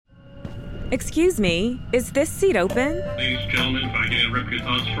Excuse me, is this seat open? Ladies and gentlemen, if I can interrupt your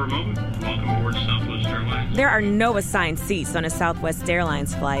thoughts for a moment, welcome aboard Southwest Airlines. There are no assigned seats on a Southwest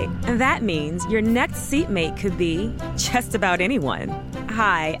Airlines flight, and that means your next seatmate could be just about anyone.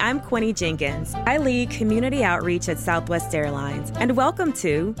 Hi, I'm Quinny Jenkins. I lead community outreach at Southwest Airlines, and welcome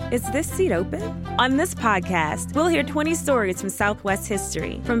to Is This Seat Open? On this podcast, we'll hear 20 stories from Southwest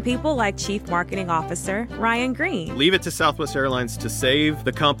history from people like Chief Marketing Officer Ryan Green. Leave it to Southwest Airlines to save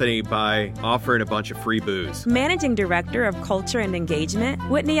the company by offering a bunch of free booze. Managing Director of Culture and Engagement,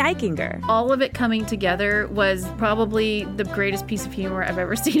 Whitney Eichinger. All of it coming together was probably the greatest piece of humor I've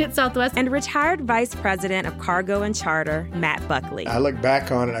ever seen at Southwest. And retired Vice President of Cargo and Charter, Matt Buckley. I look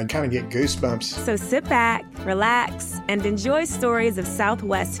back on it, I kind of get goosebumps. So sit back, relax, and enjoy stories of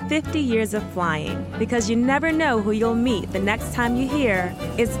Southwest's 50 years of flying, because you never know who you'll meet the next time you hear,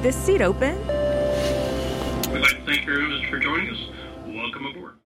 Is This Seat Open?